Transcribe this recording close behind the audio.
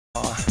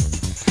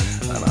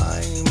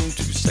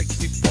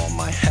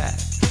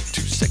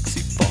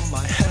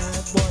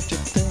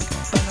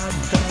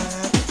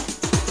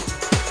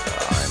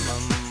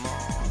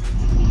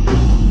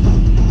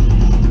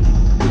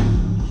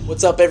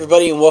What's up,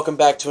 everybody, and welcome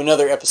back to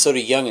another episode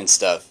of Young and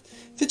Stuff.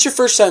 If it's your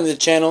first time to the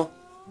channel,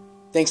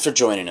 thanks for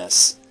joining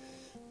us.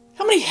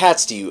 How many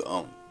hats do you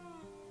own?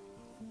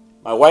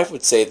 My wife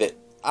would say that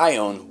I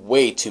own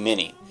way too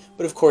many,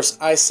 but of course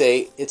I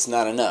say it's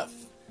not enough.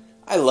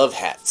 I love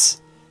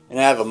hats, and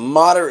I have a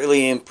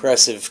moderately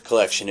impressive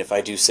collection if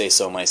I do say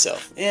so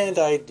myself, and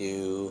I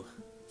do.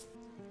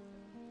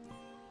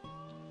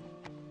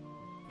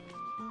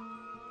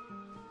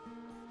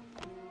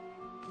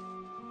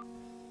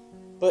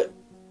 But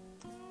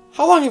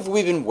how long have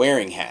we been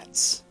wearing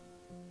hats?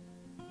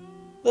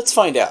 Let's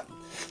find out.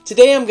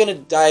 Today I'm going to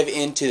dive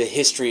into the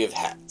history of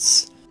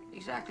hats.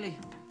 Exactly.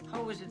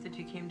 How is it that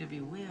you came to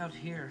be way out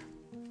here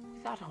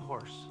without a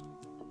horse,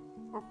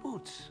 or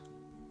boots,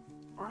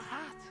 or a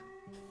hat?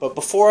 But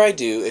before I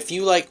do, if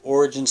you like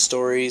origin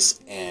stories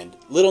and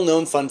little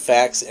known fun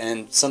facts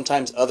and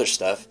sometimes other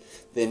stuff,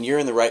 then you're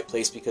in the right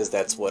place because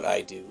that's what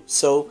I do.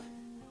 So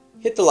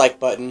hit the like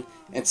button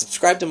and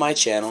subscribe to my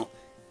channel,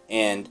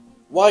 and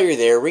while you're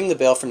there, ring the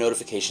bell for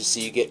notifications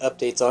so you get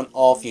updates on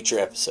all future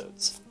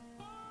episodes.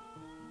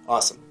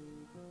 Awesome.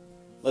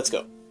 Let's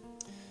go.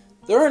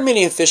 There aren't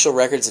many official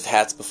records of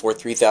hats before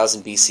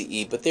 3000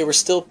 BCE, but they were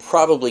still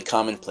probably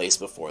commonplace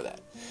before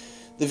that.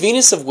 The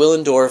Venus of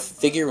Willendorf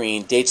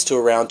figurine dates to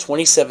around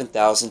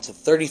 27,000 to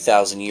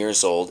 30,000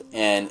 years old,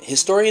 and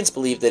historians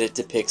believe that it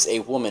depicts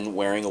a woman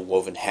wearing a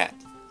woven hat.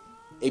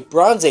 A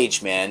Bronze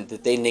Age man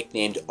that they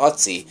nicknamed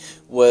Otzi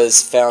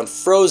was found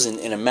frozen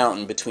in a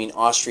mountain between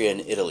Austria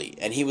and Italy,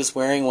 and he was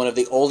wearing one of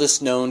the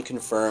oldest known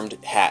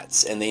confirmed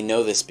hats, and they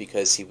know this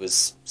because he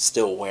was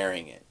still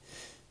wearing it.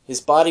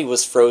 His body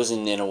was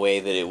frozen in a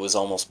way that it was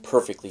almost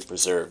perfectly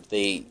preserved.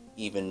 They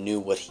even knew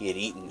what he had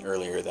eaten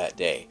earlier that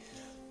day.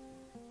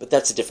 But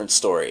that's a different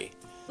story.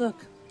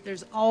 Look,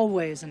 there's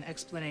always an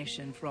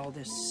explanation for all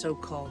this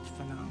so-called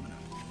phenomenon.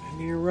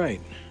 Maybe you're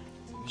right.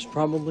 It's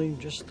probably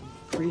just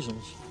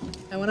appraisals.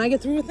 And when I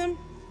get through with them,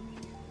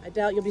 I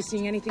doubt you'll be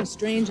seeing anything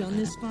strange on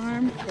this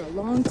farm for a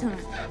long time.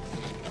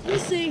 We'll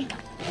see.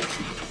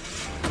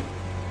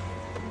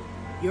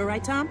 You all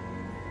right, Tom?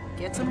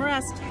 Get some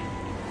rest.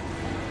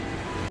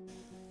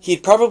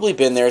 He'd probably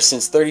been there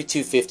since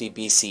 3250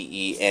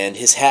 BCE, and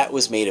his hat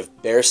was made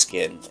of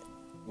bearskin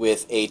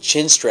with a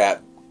chin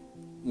strap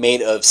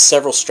made of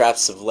several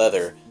straps of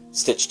leather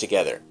stitched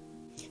together.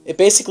 It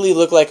basically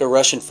looked like a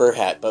Russian fur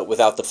hat, but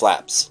without the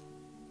flaps.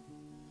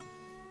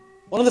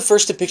 One of the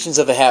first depictions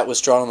of a hat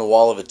was drawn on the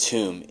wall of a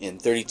tomb in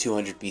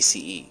 3200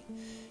 BCE,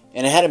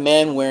 and it had a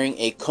man wearing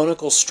a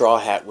conical straw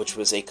hat, which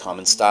was a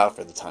common style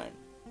for the time.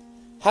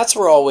 Hats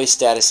were always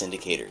status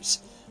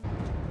indicators.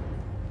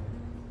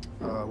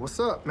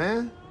 What's up,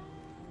 man?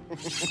 You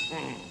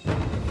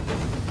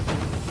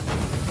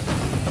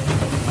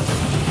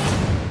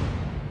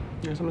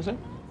have something to say?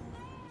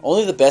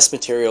 Only the best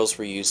materials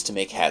were used to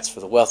make hats for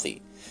the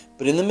wealthy,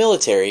 but in the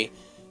military,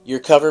 your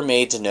cover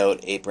may denote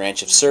a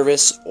branch of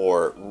service,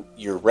 or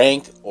your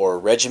rank or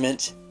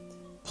regiment.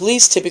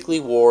 Police typically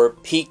wore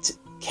peaked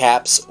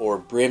caps or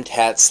brimmed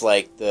hats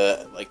like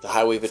the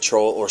Highway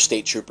Patrol or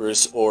State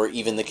Troopers or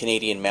even the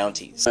Canadian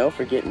Mounties. Well,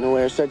 for getting to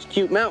wear such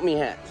cute mount me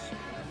hats.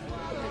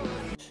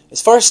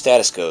 As far as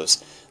status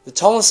goes, the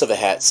tallness of a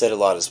hat said a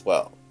lot as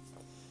well.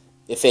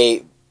 If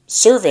a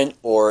servant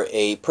or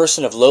a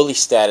person of lowly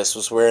status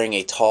was wearing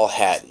a tall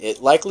hat,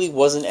 it likely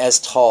wasn't as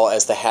tall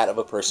as the hat of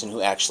a person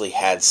who actually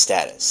had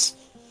status.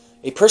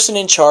 A person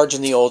in charge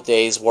in the old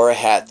days wore a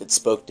hat that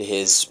spoke to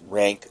his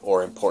rank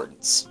or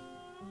importance.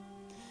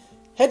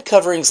 Head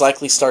coverings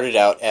likely started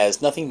out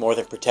as nothing more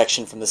than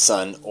protection from the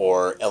sun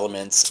or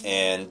elements,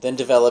 and then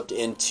developed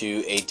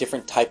into a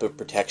different type of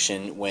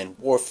protection when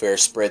warfare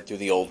spread through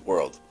the old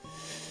world.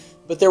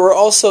 But there were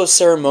also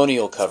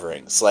ceremonial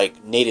coverings,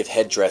 like native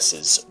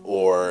headdresses,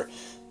 or,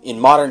 in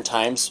modern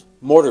times,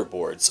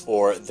 mortarboards,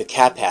 or the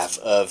cap half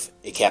of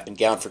a cap and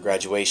gown for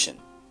graduation.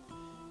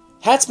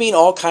 Hats mean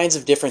all kinds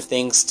of different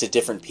things to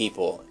different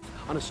people.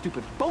 On a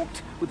stupid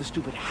boat with a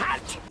stupid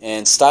hat.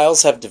 And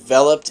styles have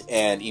developed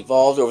and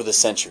evolved over the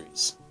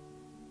centuries.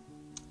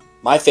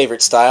 My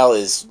favorite style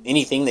is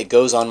anything that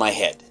goes on my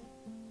head.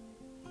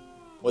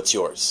 What's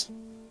yours?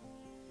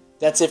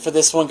 That's it for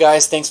this one,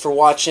 guys. Thanks for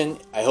watching.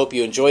 I hope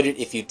you enjoyed it.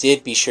 If you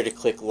did, be sure to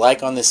click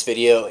like on this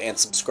video and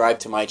subscribe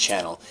to my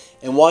channel.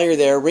 And while you're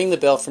there, ring the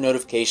bell for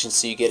notifications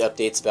so you get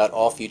updates about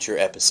all future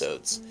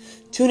episodes.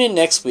 Tune in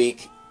next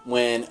week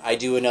when I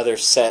do another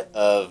set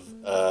of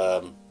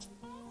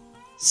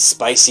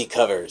spicy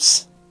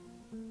covers.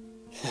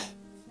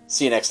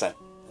 See you next time.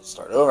 Let's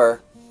start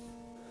over.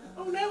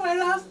 Oh no, I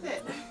lost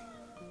it.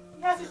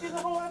 You have to do the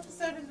whole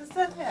episode in the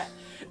sun hat.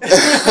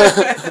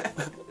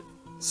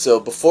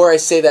 So before I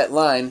say that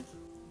line,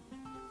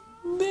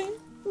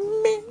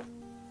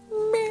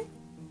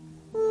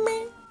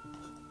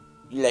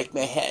 you like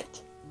my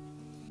hat?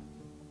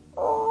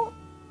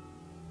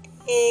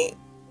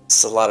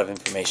 It's a lot of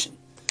information.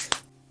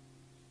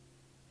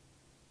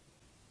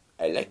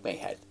 I like my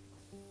hat.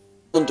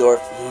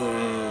 Willendorf,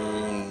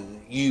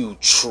 you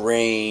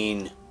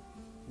train.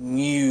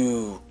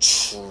 You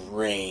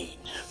train.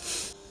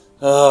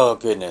 Oh,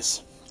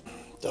 goodness.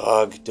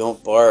 Dog,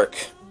 don't bark.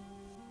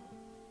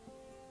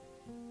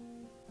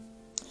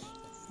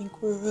 I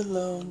think we're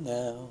alone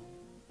now.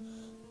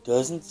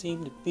 Doesn't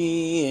seem to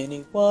be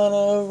anyone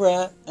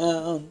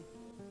around.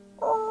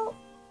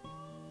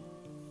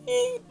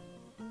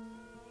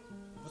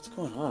 What's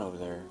going on over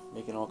there?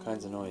 Making all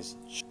kinds of noise.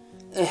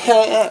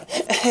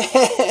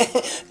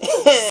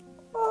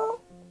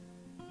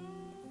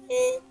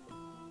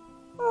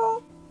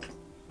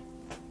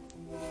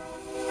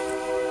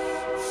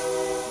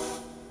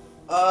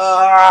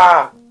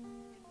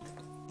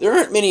 There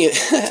aren't many.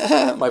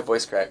 My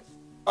voice cracked.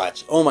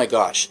 Watch. Oh my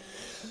gosh.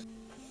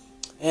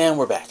 And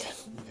we're back.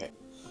 Okay.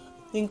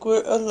 I think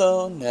we're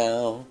alone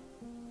now.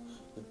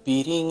 The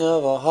beating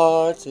of our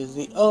hearts is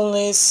the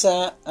only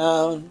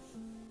sound.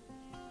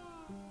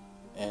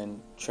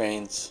 And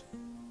trains.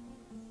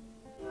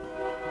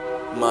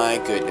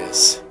 My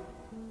goodness.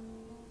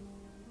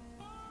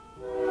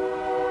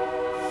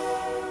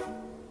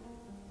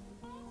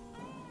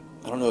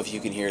 I don't know if you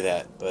can hear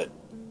that, but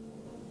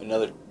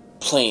another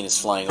plane is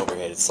flying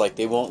overhead. It's like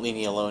they won't leave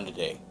me alone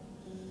today.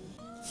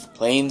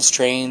 Planes,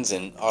 trains,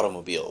 and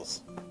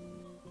automobiles.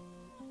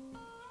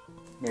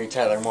 Mary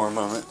Tyler Moore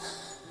moment.